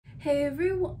Hey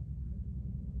everyone.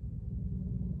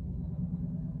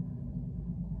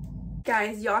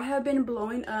 Guys, y'all have been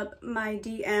blowing up my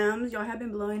DMs. Y'all have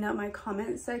been blowing up my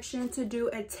comment section to do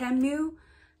a TEMU.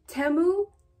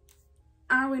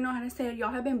 I don't really know how to say it. Y'all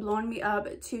have been blowing me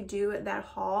up to do that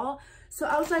haul. So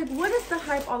I was like, what is the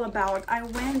hype all about? I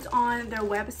went on their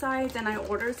website and I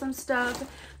ordered some stuff.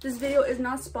 This video is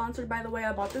not sponsored, by the way.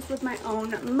 I bought this with my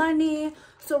own money.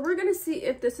 So we're gonna see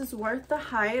if this is worth the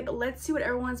hype. Let's see what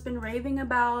everyone's been raving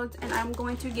about, and I'm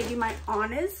going to give you my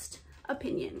honest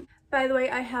opinion. By the way,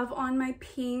 I have on my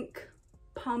pink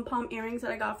pom-pom earrings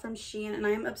that I got from Shein, and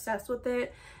I am obsessed with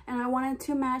it, and I wanted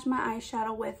to match my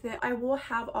eyeshadow with it. I will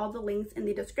have all the links in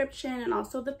the description and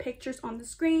also the pictures on the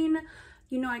screen.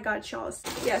 You know I got y'all.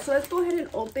 Yeah, so let's go ahead and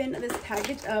open this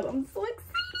package up. I'm so excited.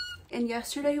 And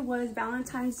yesterday was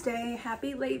Valentine's Day.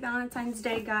 Happy late Valentine's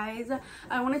Day, guys.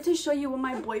 I wanted to show you what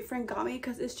my boyfriend got me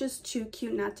because it's just too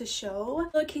cute not to show.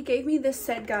 Look, he gave me this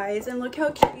set, guys, and look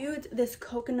how cute this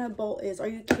coconut bowl is. Are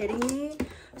you kidding me?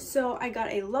 So I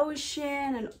got a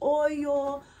lotion, an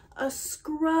oil, a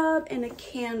scrub, and a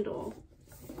candle.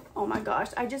 Oh my gosh,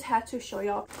 I just had to show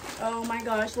y'all. Oh my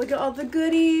gosh, look at all the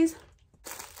goodies.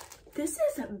 This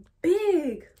is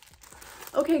big.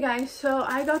 Okay guys, so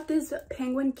I got this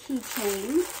penguin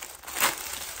keychain.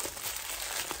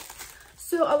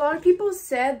 So a lot of people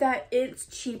said that it's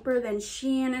cheaper than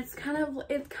Shein. It's kind of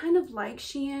like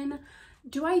Shein.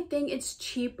 Do I think it's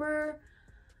cheaper?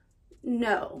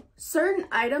 No. Certain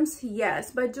items,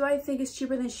 yes, but do I think it's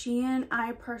cheaper than Shein?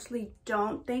 I personally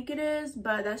don't think it is,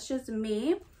 but that's just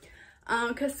me.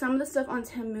 Because some of the stuff on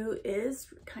Temu is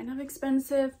kind of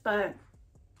expensive, but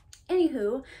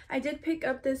anywho, I did pick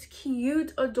up this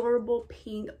cute, adorable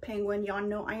pink penguin. Y'all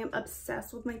know I am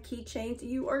obsessed with my keychains.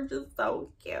 You are just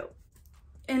so cute.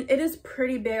 And it is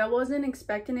pretty big. I wasn't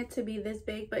expecting it to be this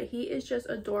big, but he is just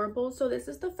adorable. So this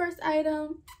is the first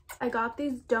item. I got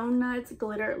these Donuts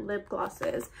glitter lip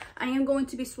glosses. I am going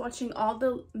to be swatching all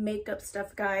the makeup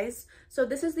stuff, guys. So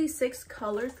this is the 6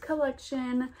 colors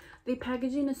collection. The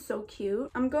packaging is so cute.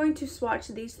 I'm going to swatch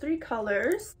these 3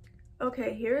 colors.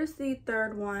 Okay, here's the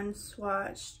third one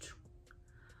swatched.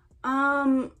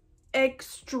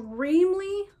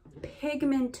 Extremely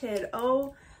pigmented.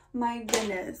 Oh my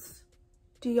goodness.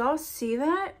 Do y'all see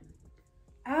that?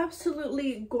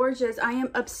 Absolutely gorgeous. I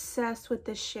am obsessed with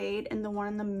this shade and the one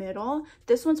in the middle.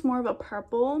 This one's more of a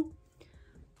purple.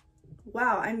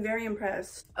 Wow, I'm very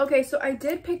impressed. Okay, so I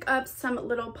did pick up some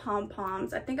little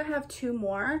pom-poms. I think I have 2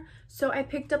 more. So I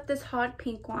picked up this hot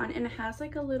pink one, and it has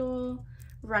like a little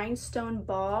rhinestone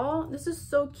ball. This is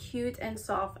so cute and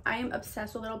soft. I am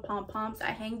obsessed with little pom-poms.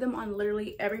 I hang them on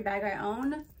literally every bag I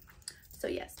own. So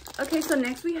yes. Okay, so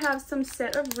next we have some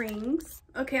set of rings.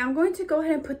 Okay, I'm going to go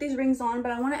ahead and put these rings on,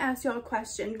 but I want to ask y'all a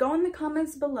question. Go in the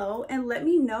comments below and let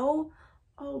me know.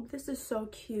 Oh, this is so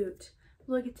cute.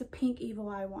 Look, it's a pink evil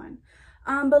eye one.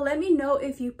 But let me know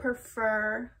if you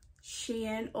prefer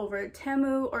Shein over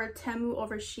Temu or Temu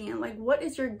over Shein. Like, what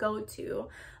is your go-to?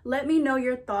 Let me know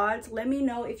your thoughts. Let me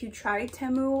know if you tried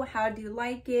Temu. How do you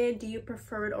like it? Do you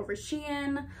prefer it over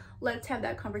Shein? Let's have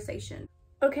that conversation.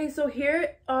 Okay, so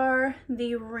here are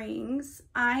the rings.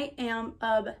 I am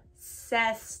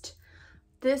obsessed.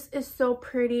 This is so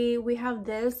pretty. We have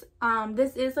this.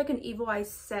 This is like an evil eye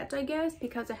set, I guess,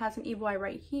 because it has an evil eye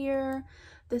right here.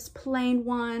 This plain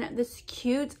one. This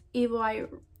cute evil eye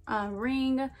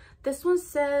ring. This one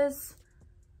says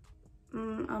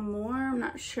Amour, I'm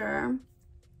not sure.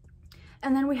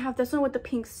 And then we have this one with the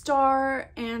pink star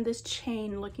and this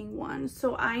chain looking one.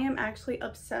 So I am actually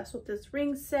obsessed with this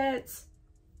ring set.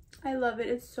 I love it.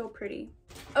 It's so pretty.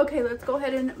 Okay, let's go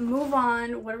ahead and move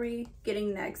on. What are we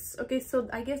getting next? Okay, so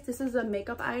I guess this is a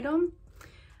makeup item.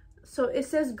 So it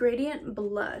says gradient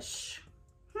blush.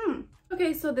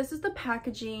 Okay, so this is the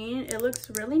packaging. It looks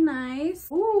really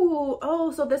nice. Ooh,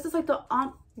 oh, so this is like the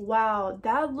wow,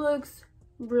 that looks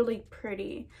really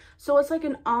pretty. So it's like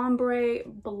an ombre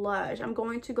blush. I'm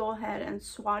going to go ahead and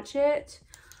swatch it.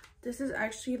 This is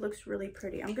actually looks really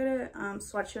pretty. I'm gonna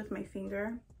swatch it with my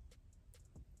finger.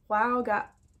 Wow,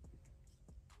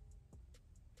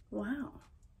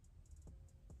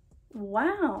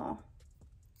 wow,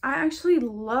 I actually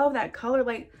love that color.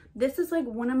 Like, this is like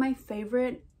one of my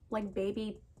favorite like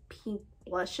baby pink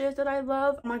blushes that I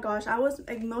love. Oh my gosh, I was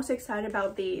like most excited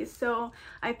about these. So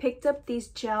I picked up these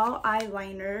gel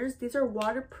eyeliners. These are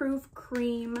waterproof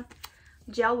cream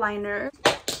gel liners.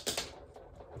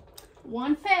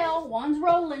 One fell, one's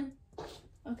rolling.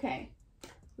 Okay,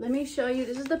 let me show you.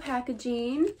 This is the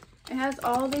packaging. It has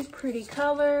all these pretty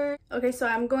colors. Okay, so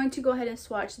I'm going to go ahead and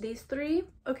swatch these 3.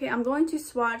 Okay, I'm going to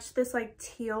swatch this like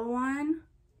teal one.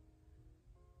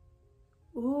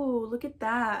 Ooh, look at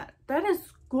that. That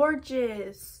is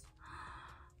gorgeous.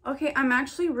 Okay, I'm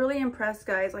actually really impressed,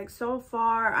 guys. Like, so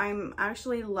far, I'm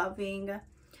actually loving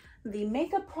the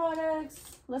makeup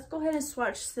products. Let's go ahead and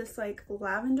swatch this, like,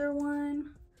 lavender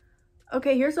one.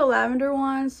 Okay, here's the lavender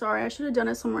one. Sorry, I should have done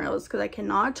it somewhere else because I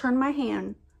cannot turn my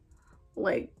hand.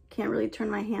 Like, can't really turn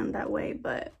my hand that way,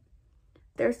 but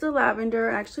there's the lavender.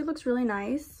 It actually looks really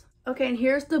nice. Okay, and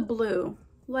here's the blue.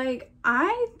 Like,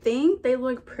 I think they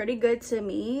look pretty good to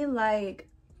me. Like,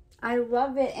 I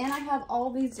love it. And I have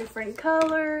all these different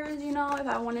colors, you know, if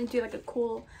I want to do like a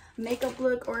cool makeup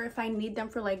look, or if I need them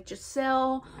for like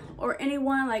Giselle or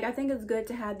anyone. Like, I think it's good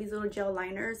to have these little gel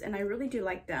liners, and I really do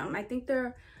like them. I think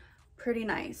they're pretty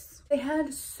nice. They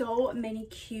had so many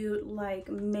cute like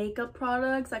makeup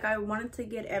products. Like, I wanted to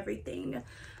get everything,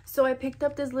 so I picked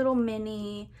up this little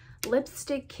mini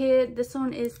lipstick kit. This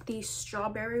one is the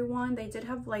strawberry one. They did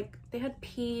have like, they had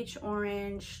peach,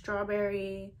 orange,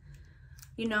 strawberry,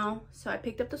 you know, so I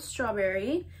picked up the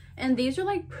strawberry, and these are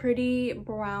like pretty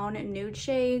brown nude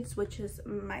shades, which is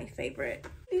my favorite.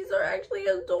 These are actually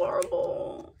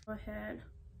adorable. Go ahead.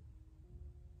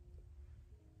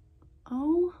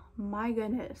 Oh my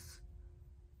goodness,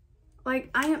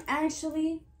 like, I am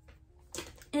actually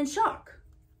in shock.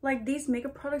 Like, these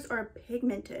makeup products are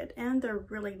pigmented and they're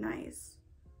really nice.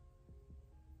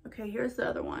 Okay, here's the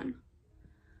other one.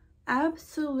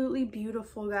 Absolutely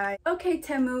beautiful, guys. Okay,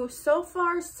 Temu, so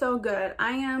far so good.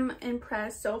 I am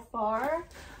impressed so far,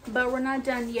 but we're not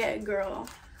done yet, girl.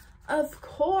 Of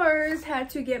course, had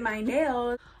to get my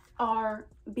nails. Are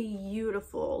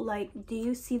beautiful. Like, do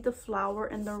you see the flower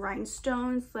and the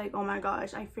rhinestones? Like, oh my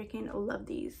gosh, I freaking love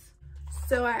these.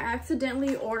 So I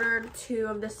accidentally ordered 2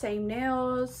 of the same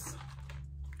nails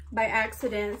by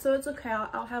accident, so it's okay.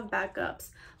 I'll have backups.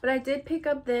 But I did pick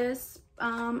up this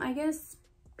I guess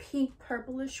pink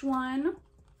purplish one.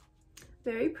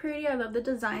 Very pretty. I love the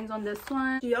designs on this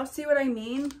one. Do y'all see what I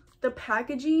mean? The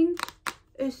packaging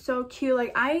is so cute.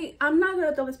 Like, I'm not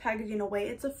gonna throw this packaging away.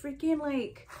 It's a freaking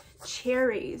like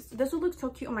cherries. This would look so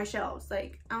cute on my shelves.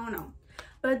 Like, I don't know.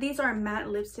 But these are matte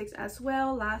lipsticks as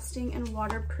well, lasting and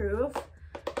waterproof.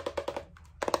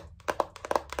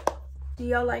 Do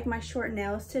y'all like my short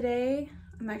nails today?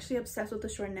 I'm actually obsessed with the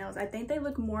short nails. I think they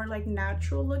look more like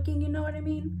natural looking, you know what I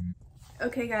mean?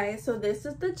 Okay, guys, so this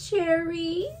is the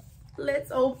cherry. Let's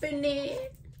open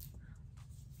it.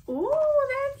 Ooh,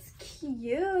 that's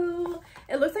cute.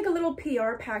 It looks like a little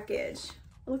PR package.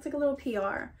 It looks like a little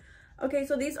PR. Okay,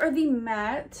 so these are the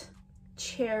matte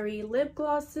cherry lip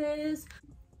glosses.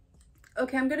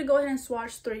 Okay, I'm gonna go ahead and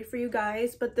swatch 3 for you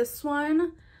guys, but this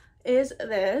one is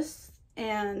this,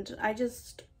 and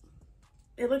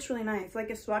it looks really nice. Like,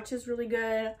 it swatches really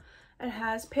good. It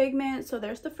has pigment. So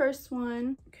there's the first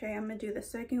one. Okay, I'm gonna do the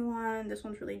second one. This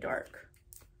one's really dark.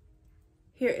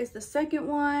 Here is the second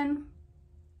one.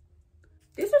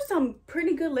 These are some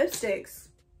pretty good lipsticks.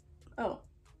 Oh,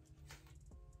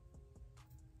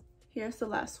 here's the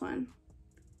last one.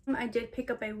 I did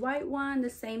pick up a white one, the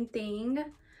same thing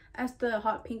as the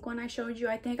hot pink one I showed you.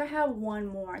 I think I have one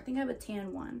more. I think I have a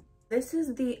tan one. This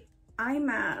is the eye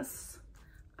mask.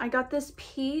 I got this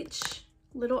peach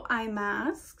little eye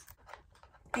mask.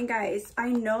 And guys, I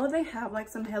know they have like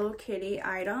some Hello Kitty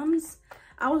items.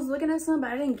 I was looking at some,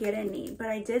 but I didn't get any, but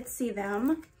I did see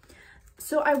them.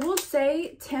 So I will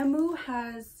say Temu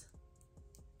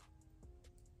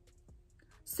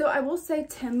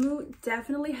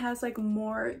definitely has like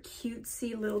more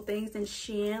cutesy little things than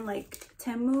Shein. Like,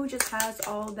 Temu just has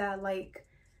all that, like,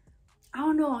 I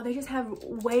don't know, they just have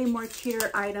way more cuter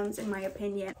items in my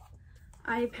opinion.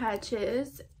 Eye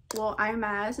patches, well, eye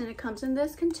mask, and it comes in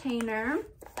this container.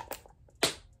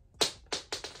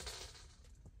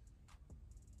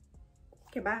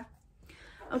 Okay, bye.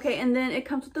 Okay, and then it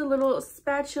comes with a little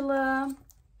spatula.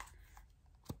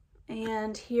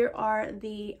 And here are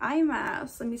the eye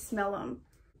masks. Let me smell them.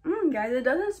 Guys, it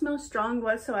doesn't smell strong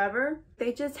whatsoever.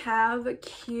 They just have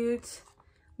cute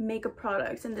makeup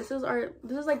products, and this is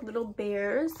like little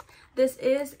bears. This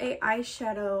is a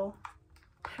eyeshadow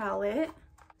palette.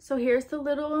 So here's the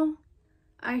little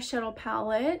eyeshadow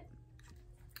palette.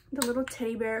 The little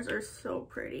teddy bears are so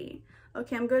pretty.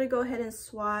 Okay, I'm going to go ahead and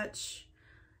swatch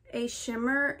a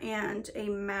shimmer and a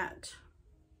matte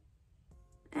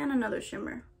and another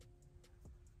shimmer.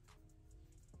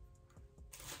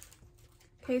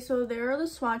 Okay, so there are the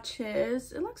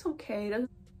swatches. It looks okay.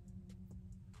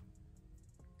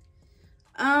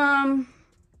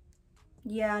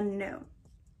 Yeah, no.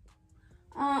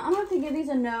 I'm gonna have to give these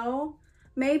a no.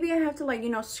 Maybe I have to, like, you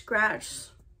know, scratch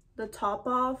the top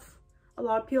off. A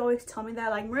lot of people always tell me that,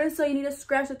 like, Marissa, you need to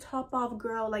scratch the top off,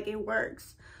 girl. Like, it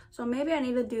works. So maybe I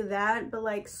need to do that. But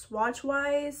like swatch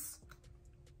wise,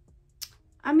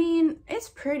 I mean, it's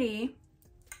pretty.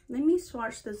 Let me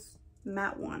swatch this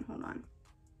matte one. Hold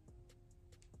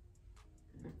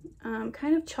on.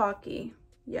 Kind of chalky.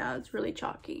 Yeah, it's really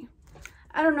chalky.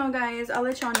 I don't know, guys. I'll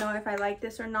let y'all know if I like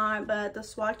this or not, but the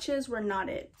swatches were not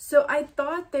it. So I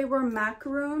thought they were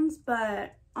macaroons,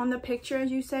 but on the picture,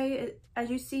 as you see,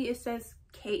 it says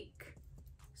cake.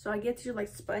 So I get to like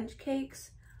sponge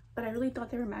cakes, but I really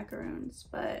thought they were macaroons.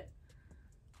 But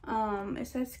it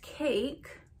says cake.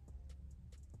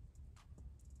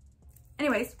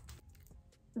 Anyways,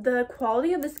 the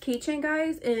quality of this keychain,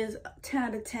 guys, is 10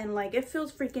 out of 10. Like, it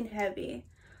feels freaking heavy.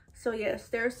 So yes,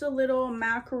 there's a little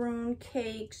macaroon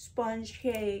cake, sponge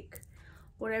cake,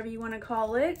 whatever you want to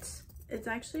call it. It's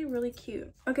actually really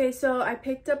cute. Okay, so I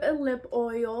picked up a lip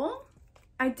oil.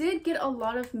 I did get a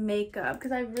lot of makeup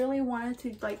because I really wanted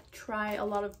to like try a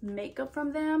lot of makeup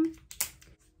from them.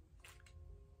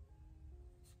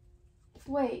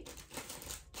 Wait,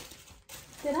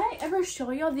 did I ever show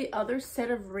y'all the other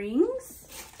set of rings?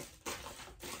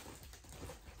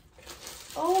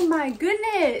 Oh my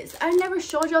goodness, I never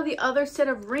showed y'all the other set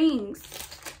of rings.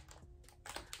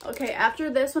 Okay, after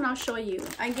this one I'll show you.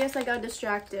 I guess I got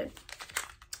distracted.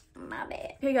 My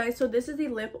bad. Okay guys, so this is the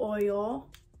lip oil.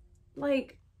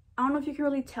 Like, I don't know if you can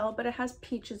really tell, but it has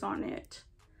peaches on it.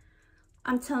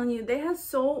 I'm telling you, they have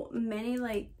so many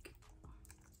like...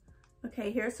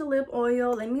 Okay, here's the lip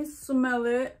oil. Let me smell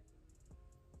it.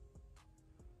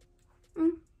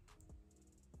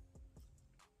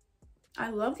 I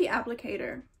love the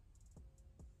applicator.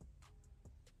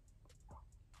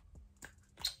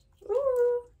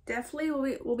 Ooh,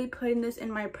 definitely we'll be putting this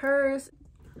in my purse.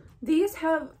 These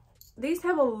have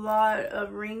a lot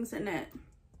of rings in it.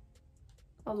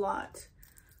 A lot.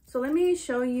 So let me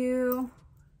show you.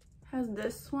 Has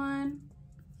this one.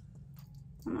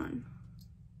 Hold on.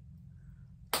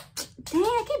 Dang,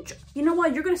 I keep... You know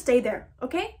what? You're gonna stay there,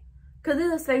 okay? Because this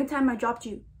is the second time I dropped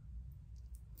you.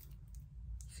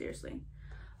 Seriously.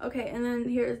 Okay, and then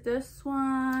here's this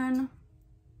one.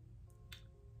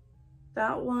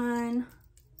 That one.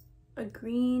 A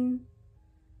green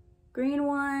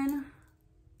one.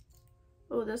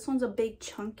 Oh, this one's a big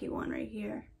chunky one right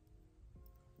here.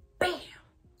 Bam!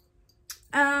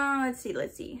 Let's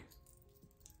see.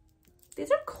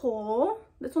 These are cool.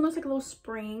 This one looks like a little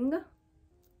spring.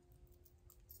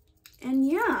 And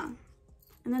yeah.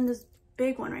 And then this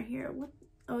big one right here. What?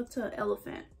 Oh, it's an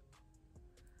elephant.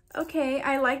 Okay,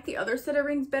 I like the other set of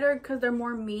rings better because they're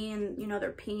more me and, you know,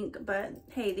 they're pink. But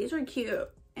hey, these are cute.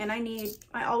 And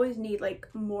I always need like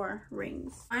more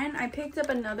rings. And I picked up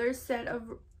another set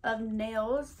of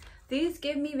nails. These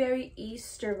give me very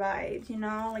Easter vibes, you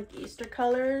know, like Easter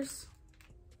colors.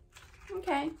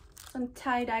 Okay, some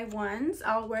tie-dye ones.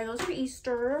 I'll wear those for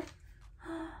Easter.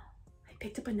 I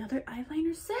picked up another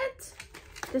eyeliner set.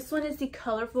 This one is the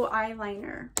colorful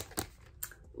eyeliner.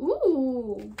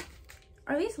 Ooh.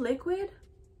 Are these liquid?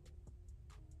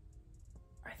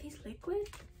 Are these liquid?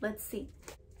 Let's see.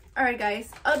 All right,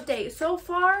 guys, update. So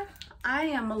far, I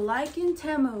am liking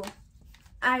Temu.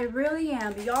 I really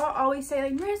am. Y'all always say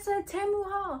like, Marissa, Temu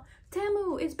haul.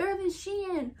 Temu, it's better than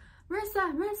Shein.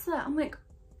 Marissa. I'm like,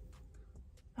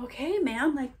 okay,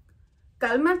 ma'am. Like,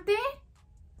 calmate.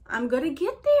 I'm gonna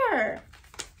get there.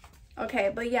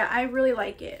 Okay, but yeah, I really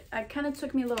like it. It kind of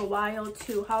took me a little while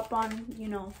to hop on, you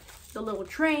know, the little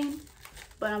train.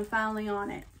 But I'm finally on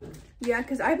it. Yeah,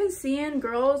 because I've been seeing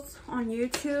girls on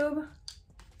YouTube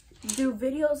do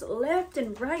videos left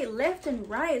and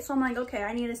right. So I'm like, okay,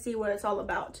 I need to see what it's all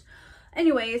about.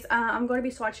 Anyways, I'm going to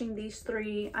be swatching these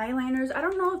 3 eyeliners. I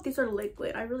don't know if these are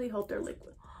liquid. I really hope they're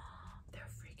liquid. They're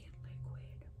freaking liquid.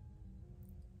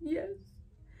 Yes.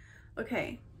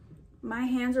 Okay. My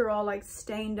hands are all like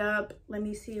stained up. Let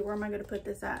me see. Where am I going to put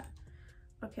this at?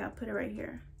 Okay, I'll put it right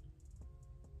here.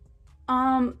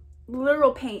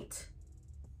 Literal paint.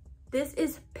 This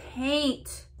is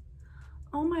paint.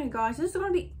 Oh my gosh, this is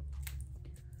gonna be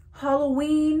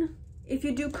Halloween. If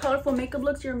you do colorful makeup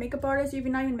looks, you're a makeup artist. If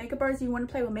you're not even a makeup artist, you want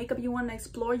to play with makeup, you want to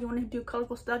explore, you want to do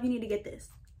colorful stuff, you need to get this.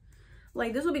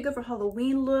 Like, this will be good for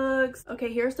Halloween looks.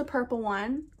 Okay, here's the purple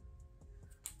one.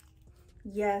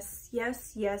 Yes.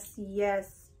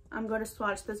 I'm going to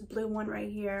swatch this blue one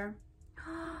right here.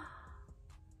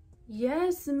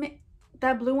 Yes,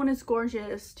 that blue one is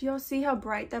gorgeous. Do y'all see how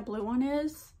bright that blue one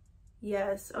is?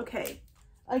 Yes. Okay.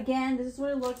 Again, this is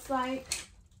what it looks like.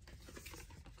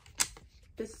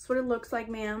 This is what it looks like,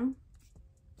 ma'am.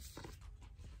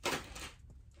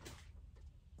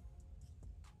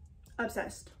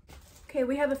 Obsessed. Okay,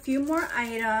 we have a few more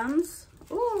items.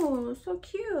 Ooh, so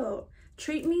cute.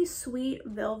 Treat Me Sweet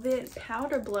Velvet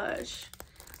Powder Blush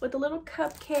with a little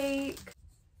cupcake.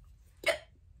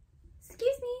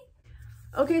 Excuse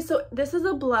me. Okay, so this is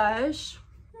a blush.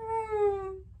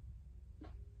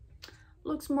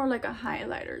 Looks more like a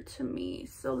highlighter to me.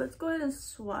 So let's go ahead and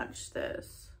swatch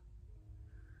this.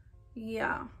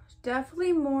 Yeah,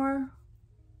 definitely more.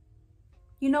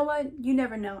 You know what? You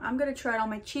never know. I'm gonna try it on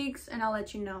my cheeks and I'll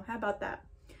let you know. How about that?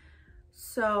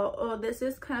 So, oh, this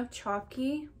is kind of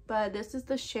chalky, but this is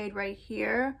the shade right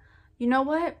here. You know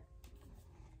what?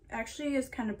 Actually, it's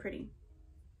kind of pretty.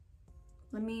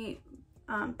 Let me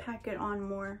pack it on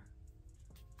more.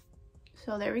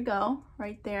 So there we go,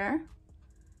 right there.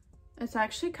 It's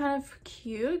actually kind of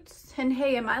cute. And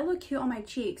hey, it might look cute on my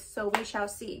cheeks, so we shall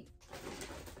see.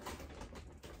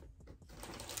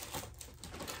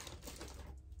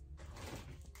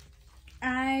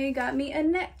 I got me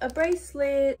a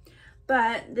bracelet.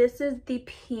 But this is the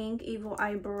pink Evil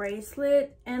Eye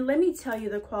bracelet. And let me tell you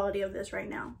the quality of this right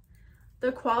now.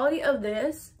 The quality of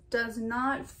this does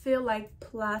not feel like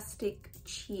plastic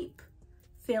cheap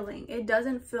feeling. It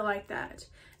doesn't feel like that.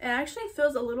 It actually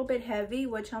feels a little bit heavy,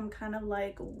 which I'm kind of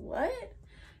like, what?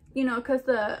 You know, because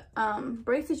the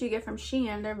bracelets you get from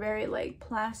Shein, they're very like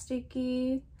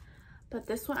plasticky. But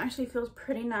this one actually feels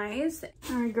pretty nice.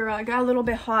 All right, girl, I got a little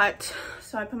bit hot,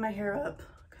 so I put my hair up.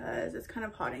 Because it's kind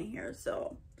of hot in here,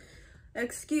 so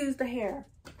excuse the hair.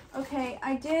 Okay,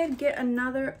 I did get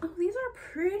another. Oh, these are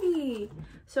pretty.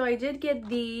 So I did get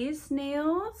these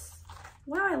nails.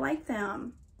 Wow, I like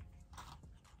them.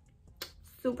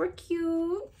 Super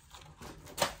cute.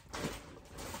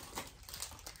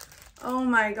 Oh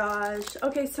my gosh.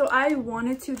 Okay, so I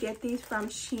wanted to get these from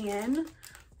Shein,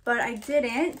 but I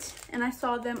didn't, and I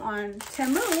saw them on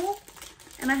TEMU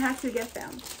and I had to get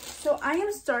them. So I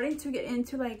am starting to get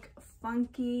into like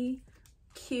funky,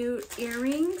 cute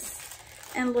earrings.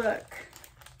 And look,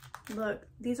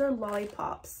 these are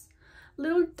lollipops.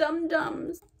 Little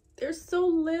dum-dums. They're so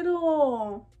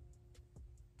little.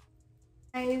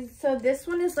 Guys, so this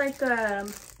one is like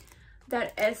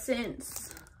that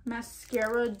Essence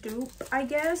mascara dupe, I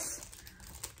guess.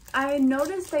 I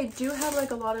noticed they do have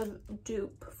like a lot of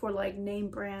dupe for like name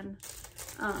brand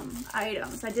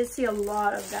items. I did see a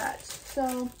lot of that.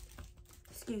 So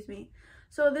excuse me.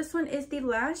 So this one is the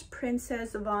Lash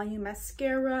Princess Volume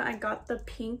Mascara. I got the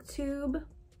pink tube.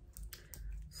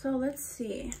 So let's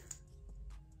see.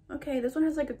 Okay, this one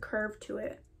has like a curve to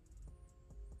it.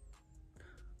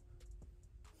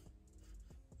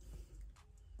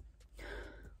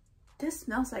 This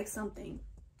smells like something.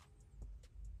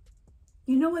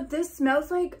 You know what? This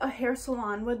smells like a hair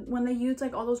salon when they use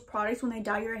like all those products when they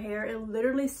dye your hair. It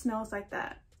literally smells like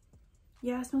that.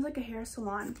 Yeah, it smells like a hair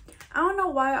salon. I don't know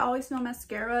why I always smell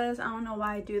mascaras. I don't know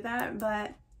why I do that,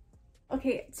 but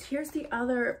okay, here's the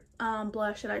other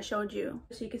blush that I showed you,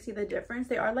 so you can see the difference.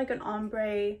 They are like an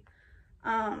ombre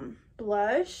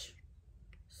blush.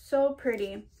 So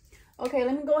pretty. Okay,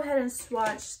 let me go ahead and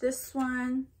swatch this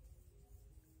one.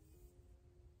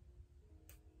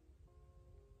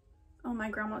 Oh,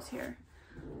 my grandma's here.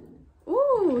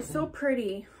 Ooh, so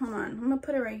pretty. Hold on, I'm gonna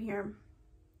put it right here.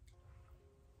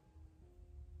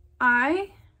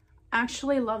 I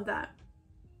actually love that.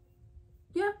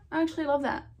 Yeah, I actually love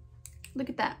that. Look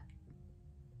at that.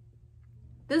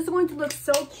 This is going to look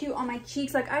so cute on my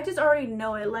cheeks. Like, I just already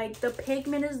know it. Like, the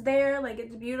pigment is there. Like,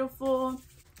 it's beautiful.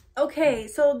 Okay,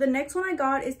 so the next one I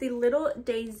got is the Little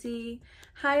Daisy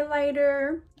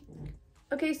highlighter.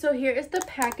 Okay, so here is the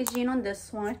packaging on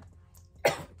this one.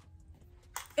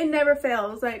 It never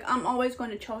fails. Like, I'm always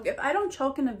going to choke. If I don't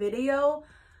choke in a video,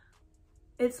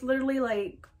 it's literally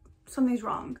like something's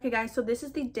wrong. Okay, guys, so this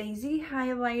is the Daisy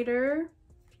highlighter.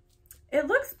 It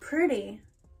looks pretty.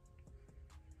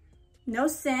 No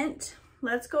scent.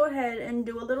 Let's go ahead and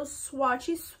do a little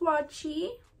swatchy.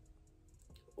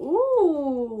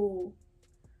 Ooh.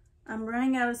 I'm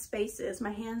running out of spaces.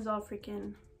 My hand's all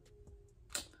freaking...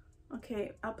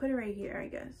 Okay, I'll put it right here, I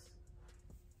guess.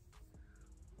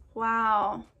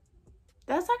 Wow.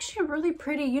 That's actually really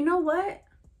pretty. You know what?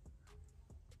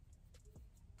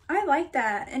 I like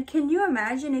that. And can you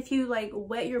imagine if you like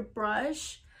wet your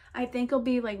brush? I think it'll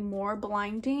be like more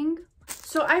blinding.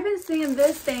 So I've been seeing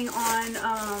this thing on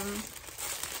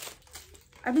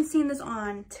I've been seeing this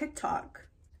on TikTok.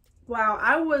 Wow,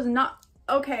 I was not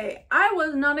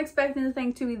expecting this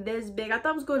thing to be this big. I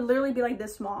thought it was going to literally be like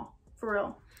this small, for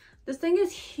real. This thing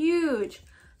is huge.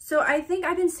 So I think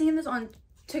I've been seeing this on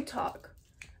TikTok.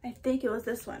 I think it was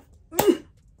this one.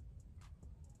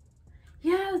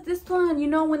 Yeah, this one. You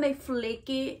know when they flake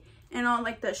it and all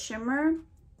like the shimmer?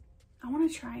 I want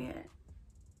to try it.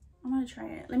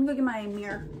 Let me go get my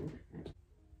mirror.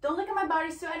 Don't look at my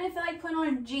bodysuit. I didn't feel like putting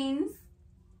on jeans.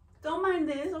 Don't mind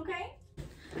this, okay?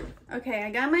 Okay, I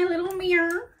got my little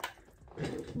mirror.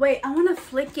 Wait, I want to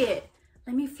flick it.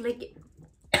 Let me flick it.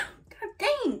 God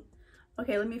dang.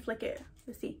 Okay, let me flick it.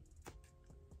 Let's see.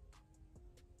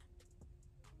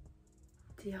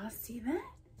 Do y'all see that?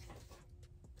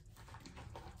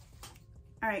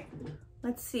 All right,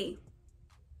 let's see.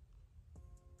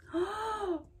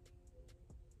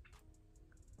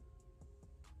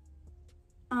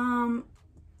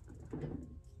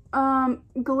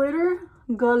 Glitter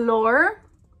galore.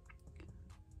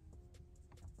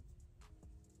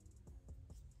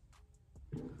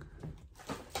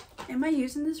 Am I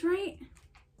using this right?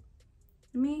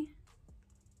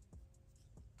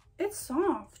 It's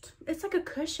soft. It's like a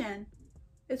cushion.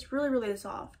 It's really, really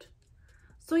soft.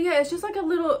 So yeah, it's just like a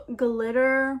little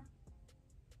glitter.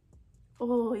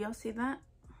 Oh, y'all see that?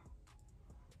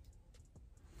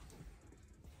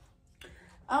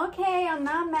 Okay, I'm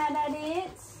not mad at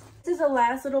it. This is the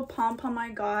last little pom-pom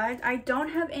I got. I don't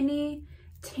have any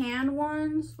tan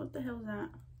ones. What the hell is that?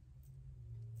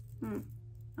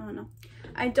 I don't know.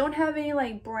 I don't have any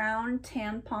like brown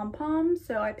tan pom-poms,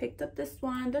 so I picked up this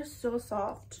one. They're so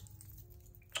soft.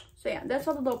 So yeah, that's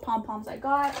all the little pom-poms I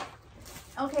got.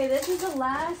 Okay, this is the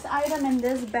last item in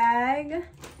this bag.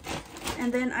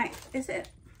 And then is it?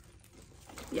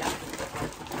 Yeah.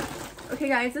 Okay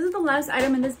guys, this is the last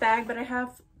item in this bag, but I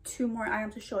have 2 more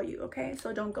items to show you, okay?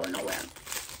 So don't go nowhere.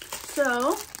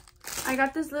 So, I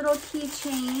got this little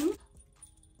keychain.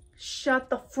 Shut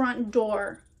the front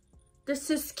door. This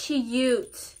is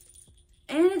cute.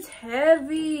 And it's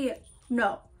heavy.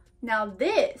 No. Now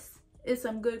this is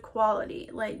some good quality.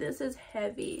 Like, this is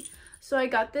heavy. So I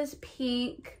got this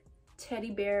pink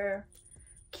teddy bear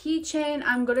keychain.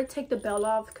 I'm gonna take the bell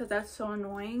off because that's so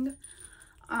annoying.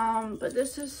 But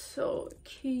this is so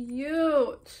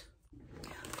cute.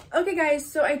 Okay guys,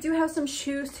 so I do have some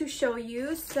shoes to show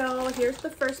you. So here's the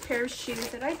first pair of shoes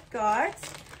that I got.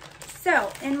 So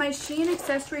in my 𝐥𝐢𝐬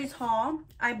accessories haul,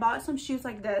 I bought some shoes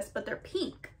like this, but they're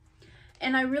pink.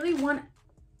 And I really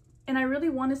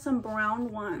wanted some brown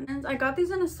ones. And I got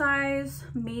these in a size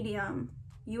medium,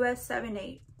 US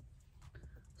 7-8.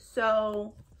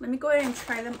 So let me go ahead and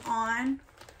try them on.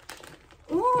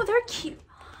 Oh, they're cute.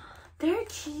 They're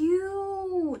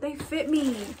cute. They fit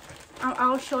me.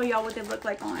 I'll show y'all what they look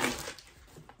like on.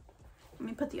 Let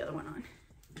me put the other one on.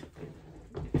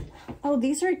 Oh,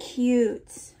 these are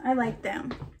cute. I like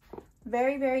them.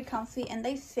 Very, very comfy, and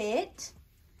they fit.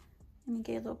 Let me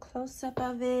get a little close-up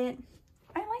of it.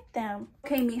 I like them.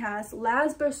 Okay, mijas.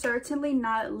 Last but certainly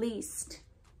not least.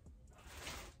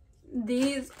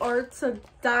 These are to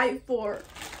die for.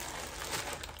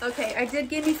 Okay, I did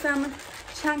give me some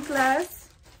chanclas.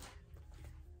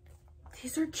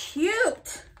 These are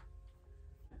cute.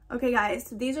 Okay guys,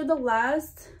 these are the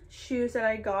last shoes that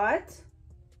I got.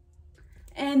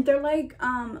 And they're like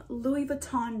Louis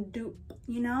Vuitton dupe,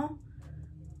 you know?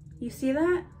 You see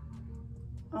that?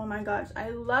 Oh my gosh, I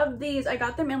love these. I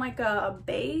got them in like a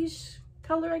beige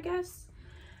color, I guess.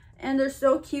 And they're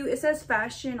so cute. It says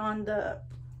fashion on the...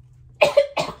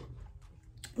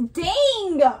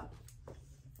 Dang!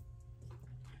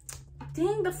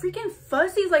 Dang, the freaking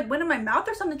fuzzies like went in my mouth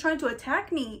or something trying to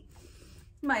attack me.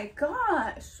 My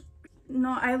gosh.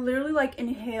 No, I literally like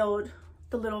inhaled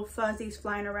the little fuzzies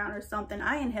flying around or something.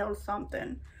 I inhaled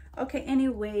something. Okay,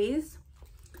 anyways.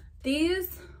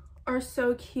 These are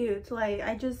so cute. Like,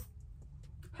 I just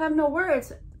have no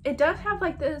words. It does have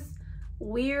like this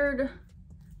weird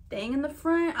thing in the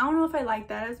front. I don't know if I like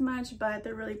that as much, but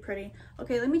they're really pretty.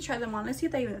 Okay, let me try them on. Let's see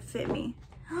if they even fit me.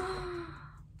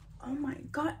 Oh my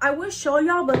god, I would show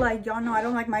y'all, but like y'all know I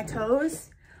don't like my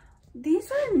toes.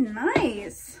 These are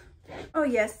nice. Oh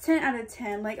yes, 10 out of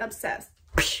 10, like obsessed.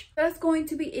 That's going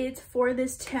to be it for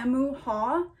this TEMU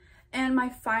haul. And my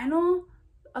final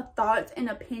thoughts and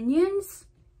opinions.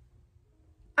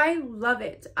 I love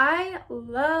it. I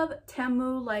love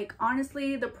TEMU. Like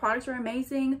honestly, the products are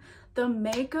amazing. The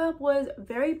makeup was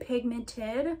very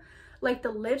pigmented. Like the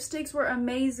lipsticks were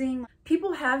amazing.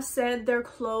 People have said their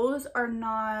clothes are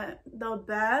not the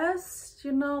best,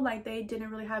 you know, like they didn't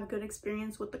really have good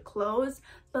experience with the clothes.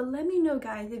 But let me know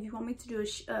guys if you want me to do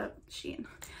a Shein.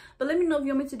 But let me know if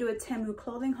you want me to do a TEMU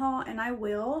clothing haul, and I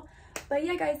will. But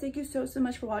yeah guys, thank you so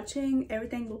much for watching.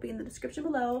 Everything will be in the description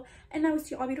below, and I will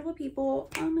see all beautiful people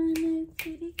on my next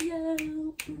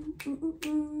video.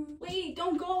 Wait,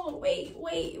 don't go.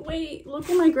 Wait. Look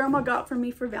what my grandma got for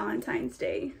me for Valentine's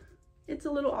Day. It's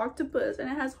a little octopus and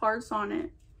it has hearts on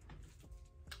it.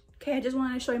 Okay, I just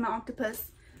wanted to show you my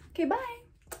octopus. Okay, bye.